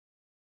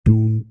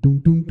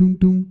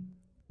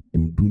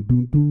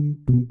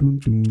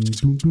Hey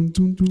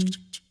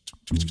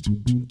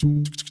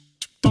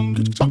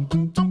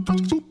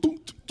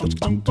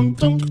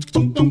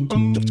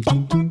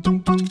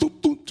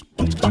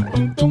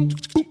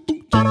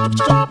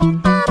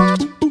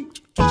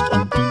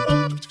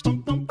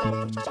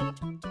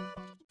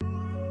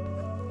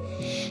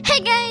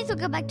guys,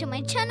 welcome back to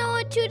my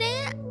channel.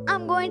 Today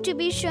I'm going to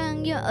be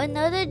showing you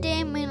another day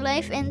in my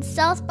life in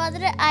South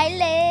Padre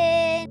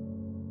Island.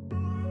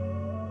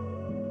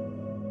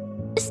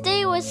 This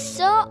day was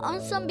so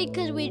awesome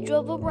because we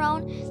drove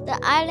around the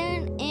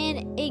island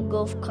in a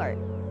golf cart.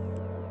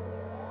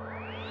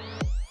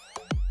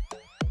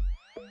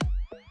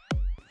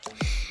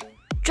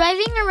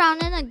 Driving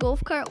around in a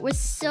golf cart was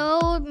so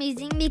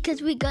amazing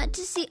because we got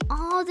to see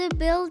all the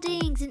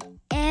buildings and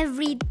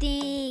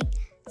everything.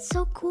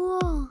 So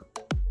cool.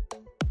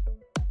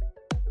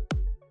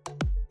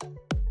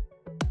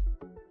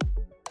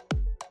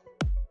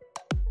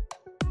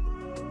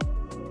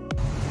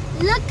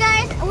 Look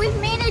guys, we've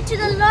made it to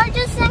the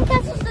largest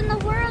sandcastles in the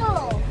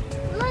world.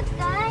 Look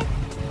guys.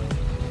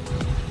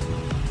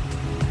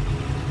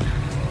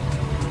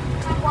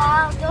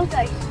 Wow, those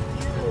are huge.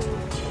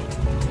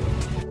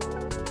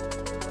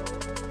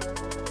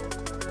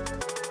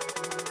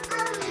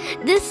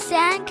 The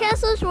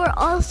sandcastles were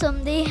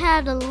awesome. They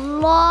had a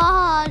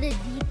lot of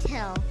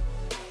detail.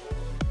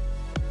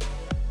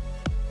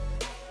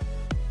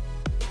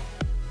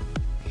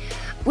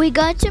 We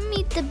got to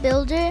meet the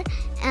builder,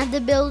 and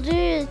the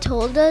builder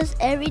told us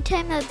every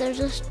time that there's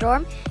a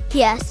storm,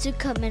 he has to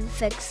come and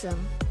fix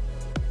them.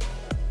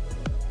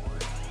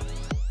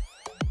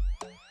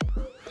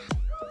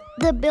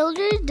 The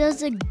builder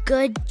does a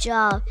good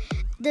job.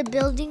 The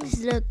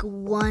buildings look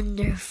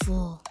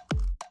wonderful.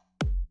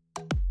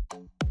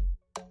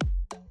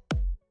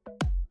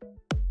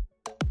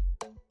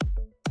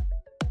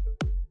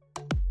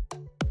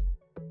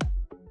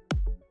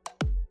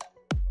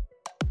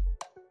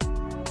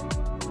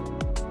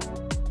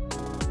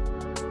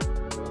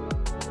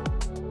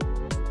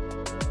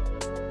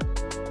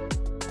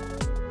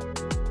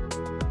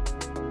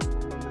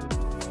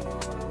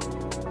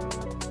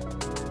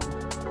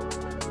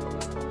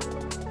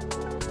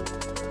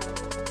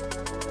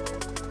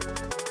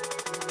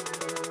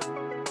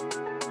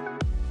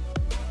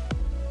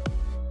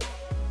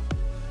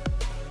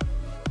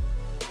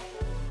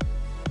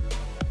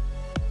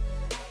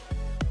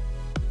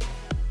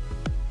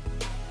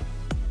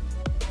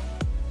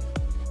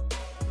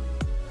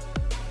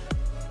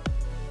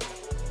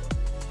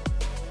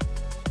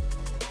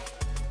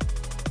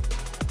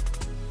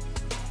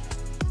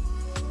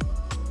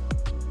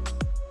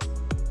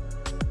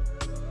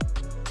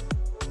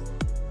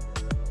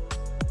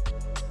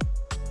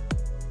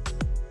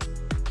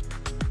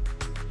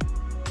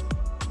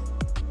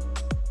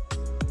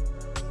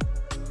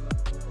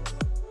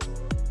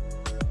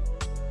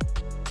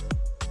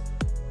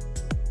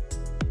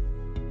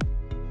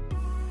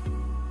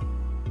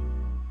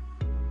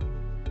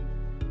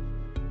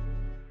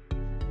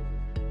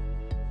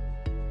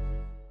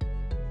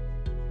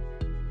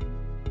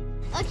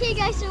 Okay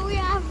guys, so we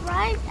have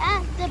arrived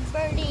at the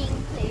birding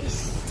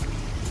place.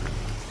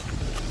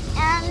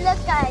 And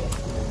look guys,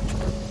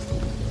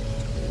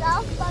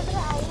 South Padre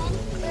Island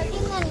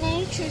Birding and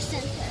Nature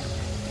Center.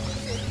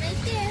 It's right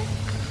there.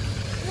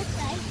 Look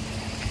guys.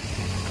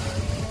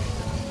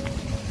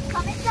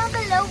 Comment down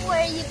below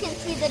where you can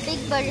see the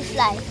big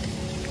butterfly.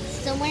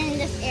 Somewhere in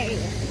this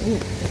area.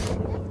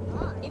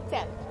 It's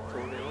that.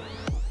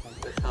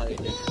 That's how it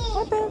is.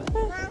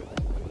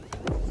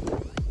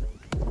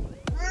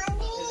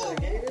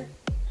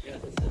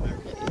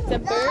 It's a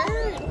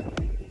bird.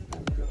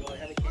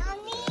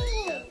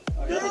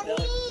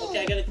 Okay,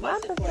 I gotta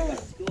toss it before I go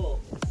to school.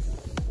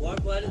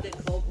 Warm-blooded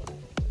and cold-blooded.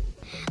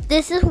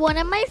 This is one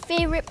of my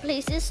favorite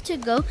places to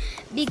go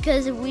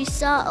because we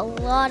saw a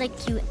lot of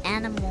cute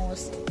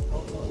animals.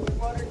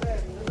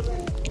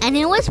 And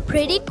it was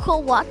pretty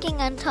cool walking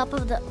on top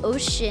of the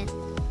ocean.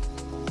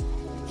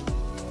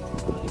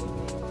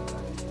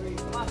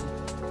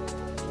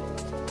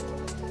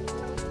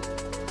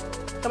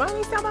 Come on,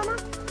 Lisa, Mama.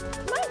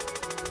 Come on.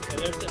 And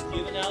there's some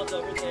juveniles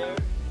over there. And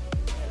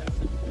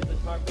there's the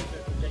tarpons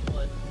are the big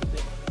ones.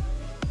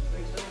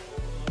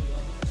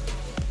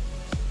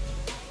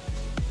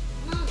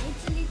 Mom,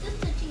 it's a little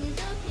touching. Is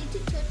it okay to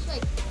touch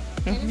like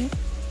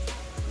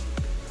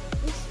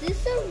Is this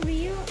a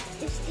real?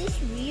 Is this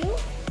real?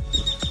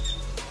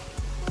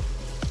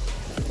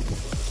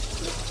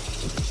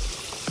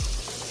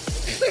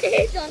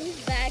 It's on his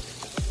back.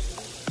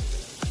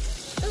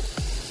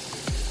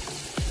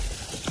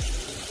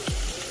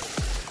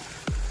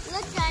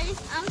 Look guys,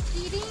 I'm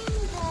feeding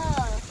the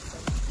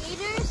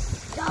gators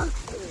dog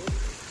food.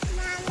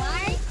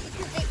 Why?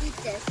 Because they eat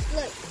this.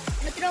 Look,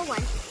 I'm gonna throw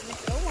one.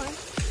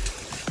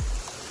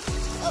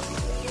 Oh.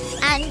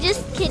 I'm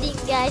just kidding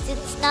guys,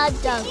 it's not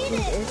dog food,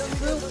 it's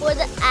food for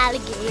the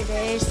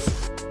alligators.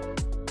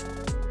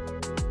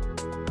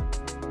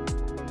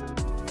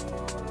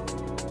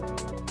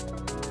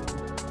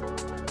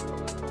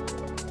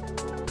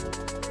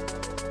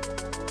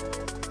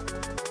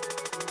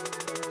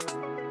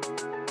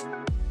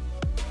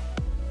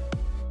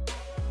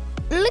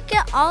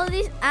 All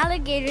these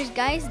alligators,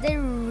 guys, they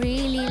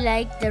really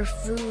like their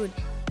food.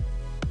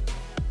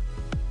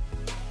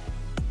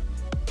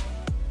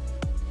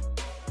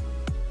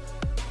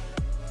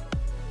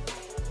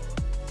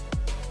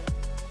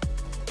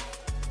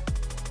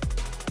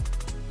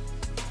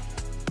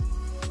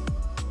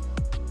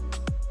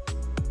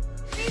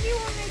 Baby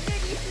woman,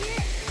 you see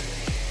it?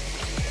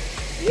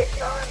 You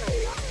saw him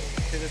alone.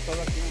 Tiene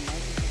todo aquí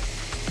nomás.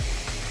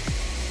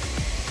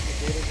 ¿Qué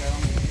quieres,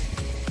 Aaron?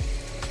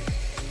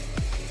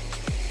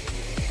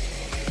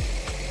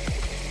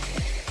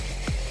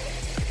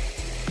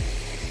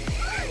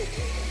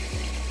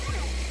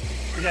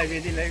 Mira, ahí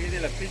viene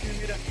la pigeon,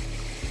 mira.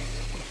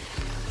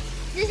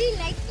 Does he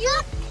like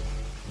you?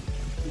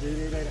 Mira,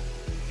 mira, mira.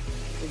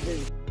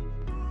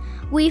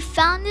 We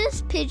found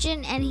this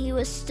pigeon and he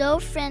was so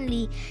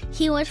friendly.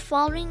 He was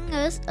following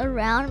us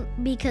around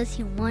because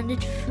he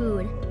wanted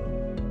food.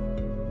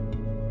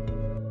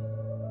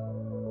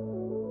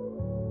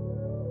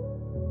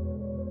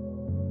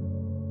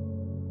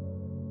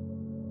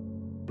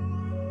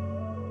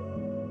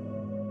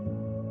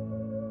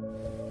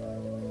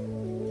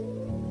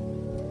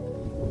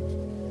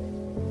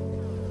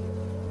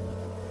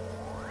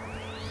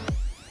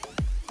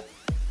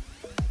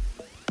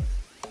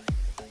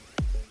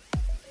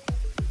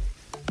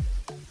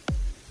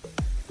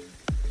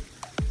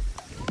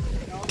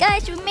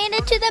 Guys, we made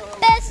it to the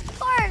best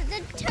part,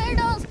 the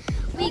turtles.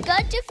 We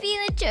got to feed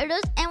the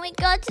turtles and we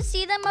got to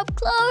see them up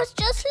close.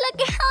 Just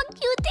look at how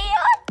cute they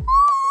are.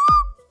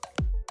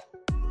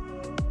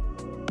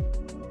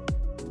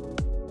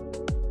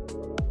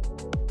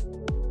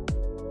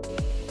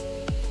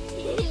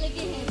 Look at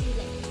him. He's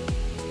like,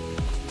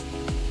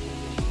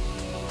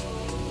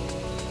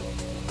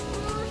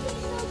 oh, he's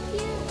so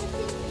cute.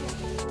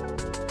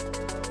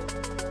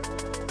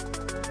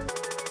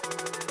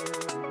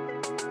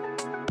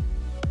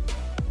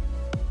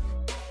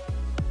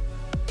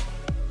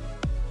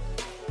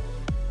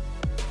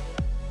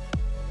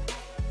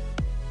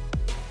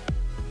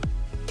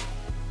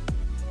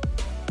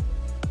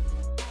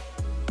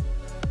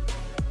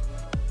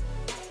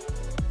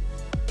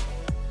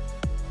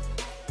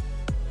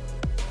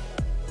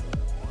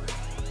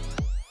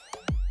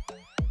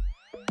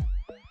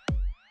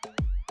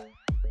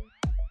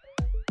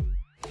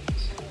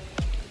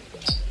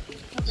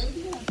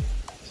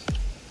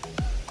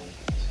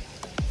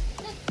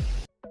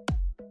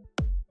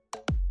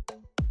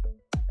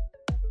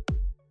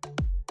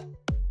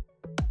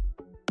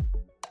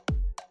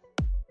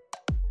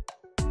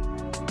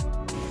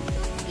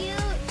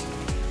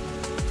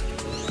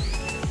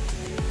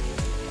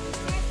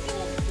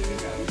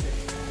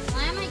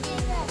 Why am I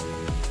getting that?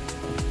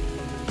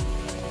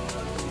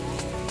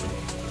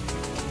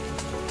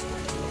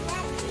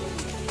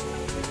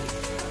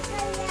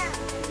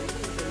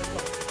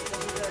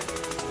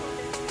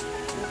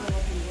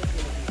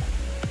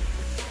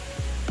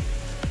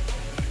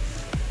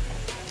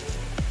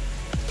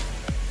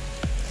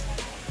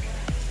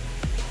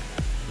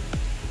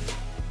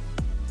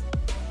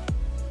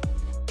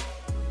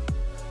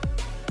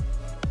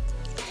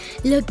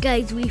 Look,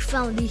 guys, we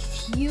found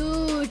these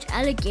huge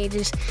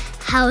alligators.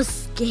 How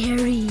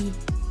scary.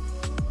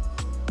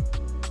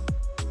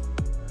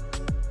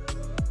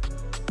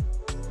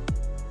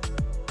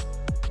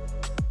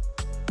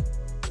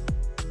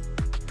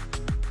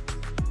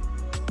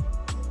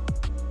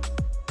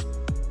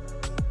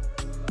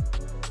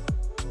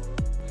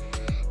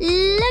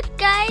 Look,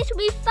 guys,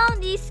 we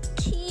found these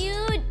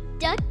cute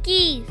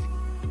duckies.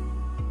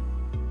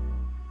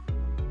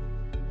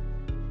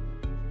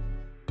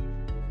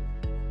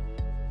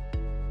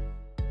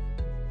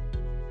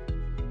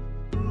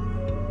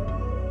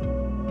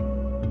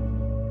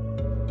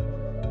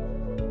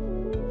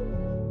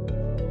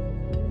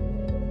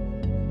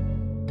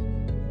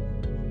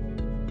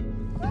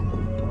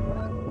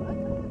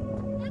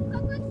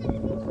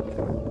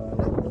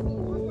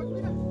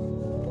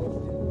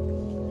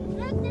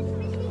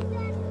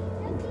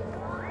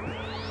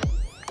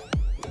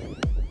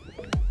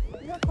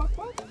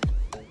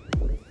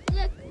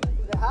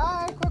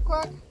 Hi, quack,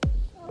 quack.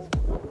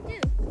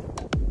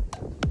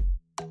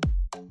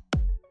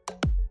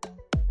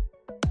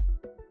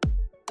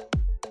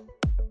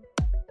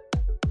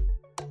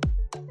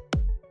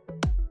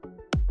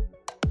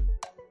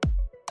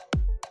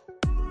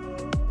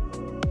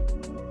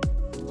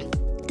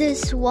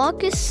 This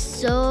walk is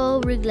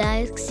so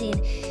relaxing.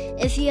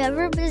 If you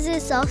ever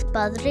visit South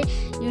Padre,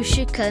 you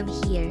should come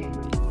here.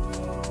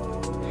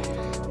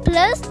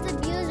 Plus, the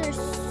views are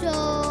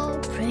so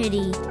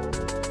pretty.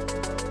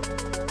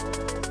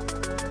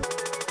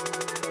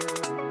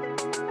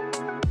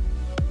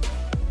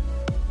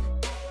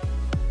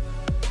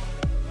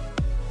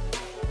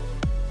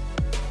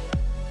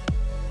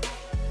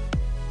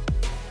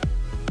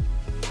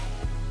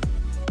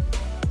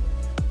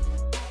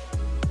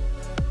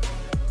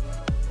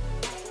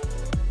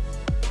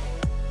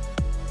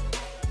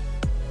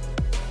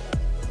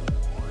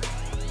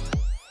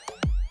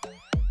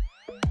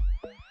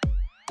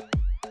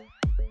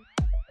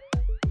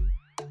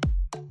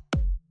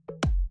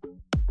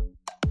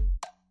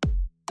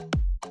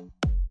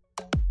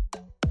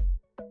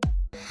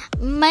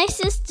 My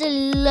sister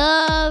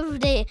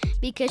loved it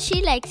because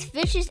she likes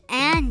fishes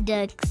and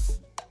ducks.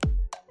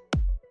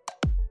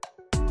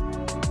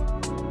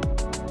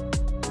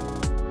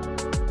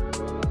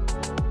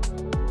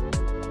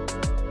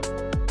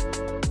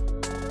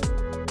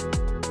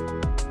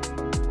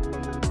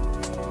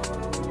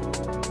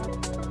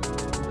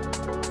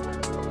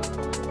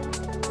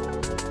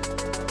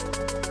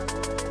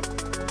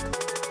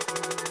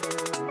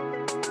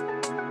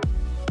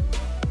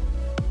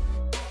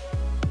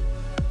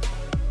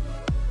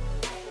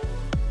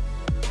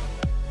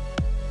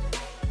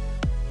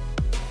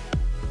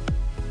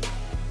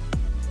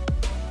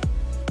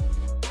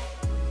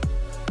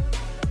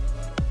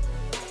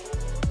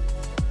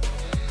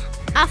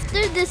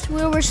 After this,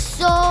 we were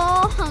so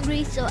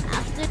hungry, so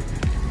after...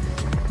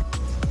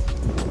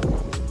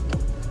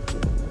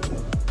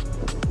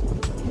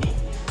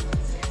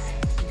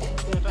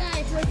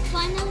 Guys, we're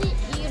finally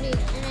eating,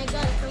 and I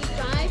got some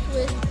fries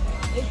with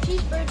a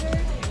cheeseburger.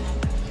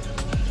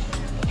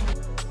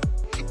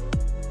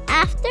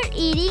 After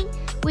eating,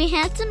 we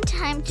had some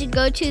time to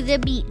go to the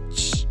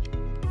beach.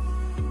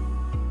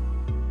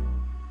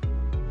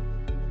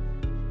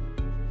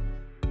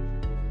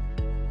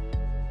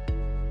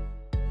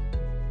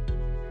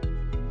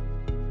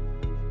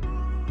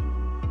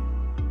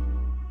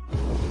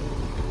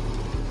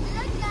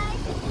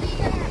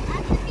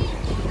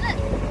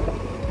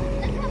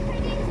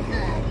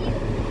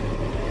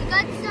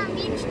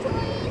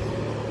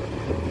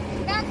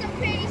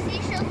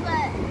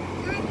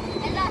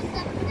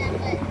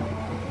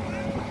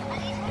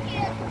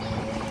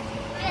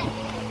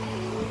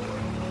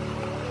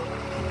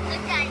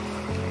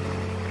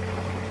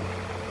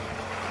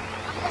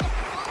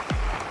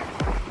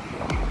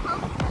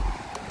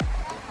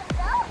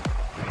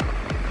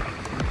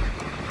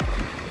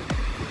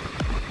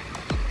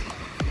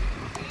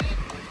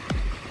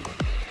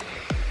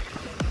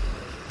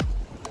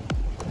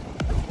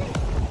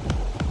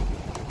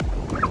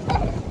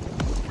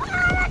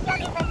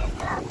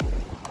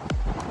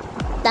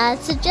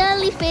 That's a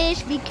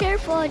jellyfish. Be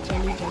careful.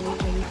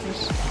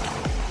 Jellyfish.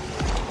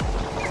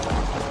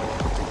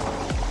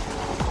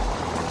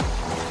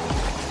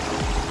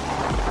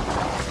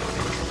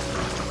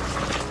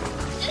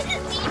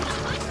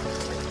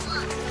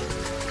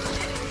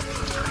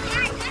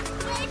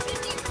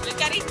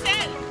 Look at it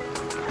then.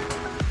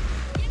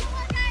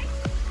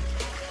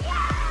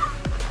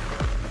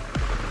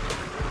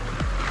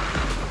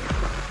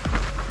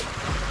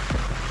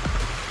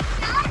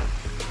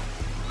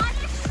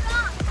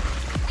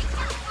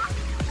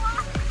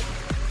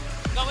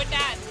 Go with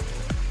that.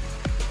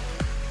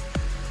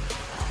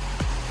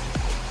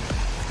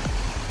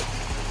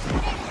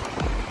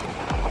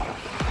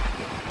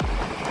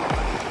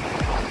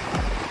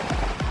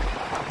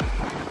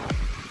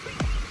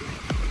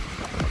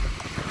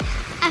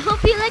 I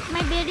hope you liked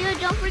my video.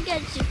 Don't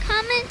forget to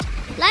comment,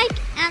 like,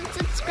 and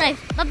subscribe.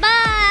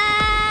 Bye-bye.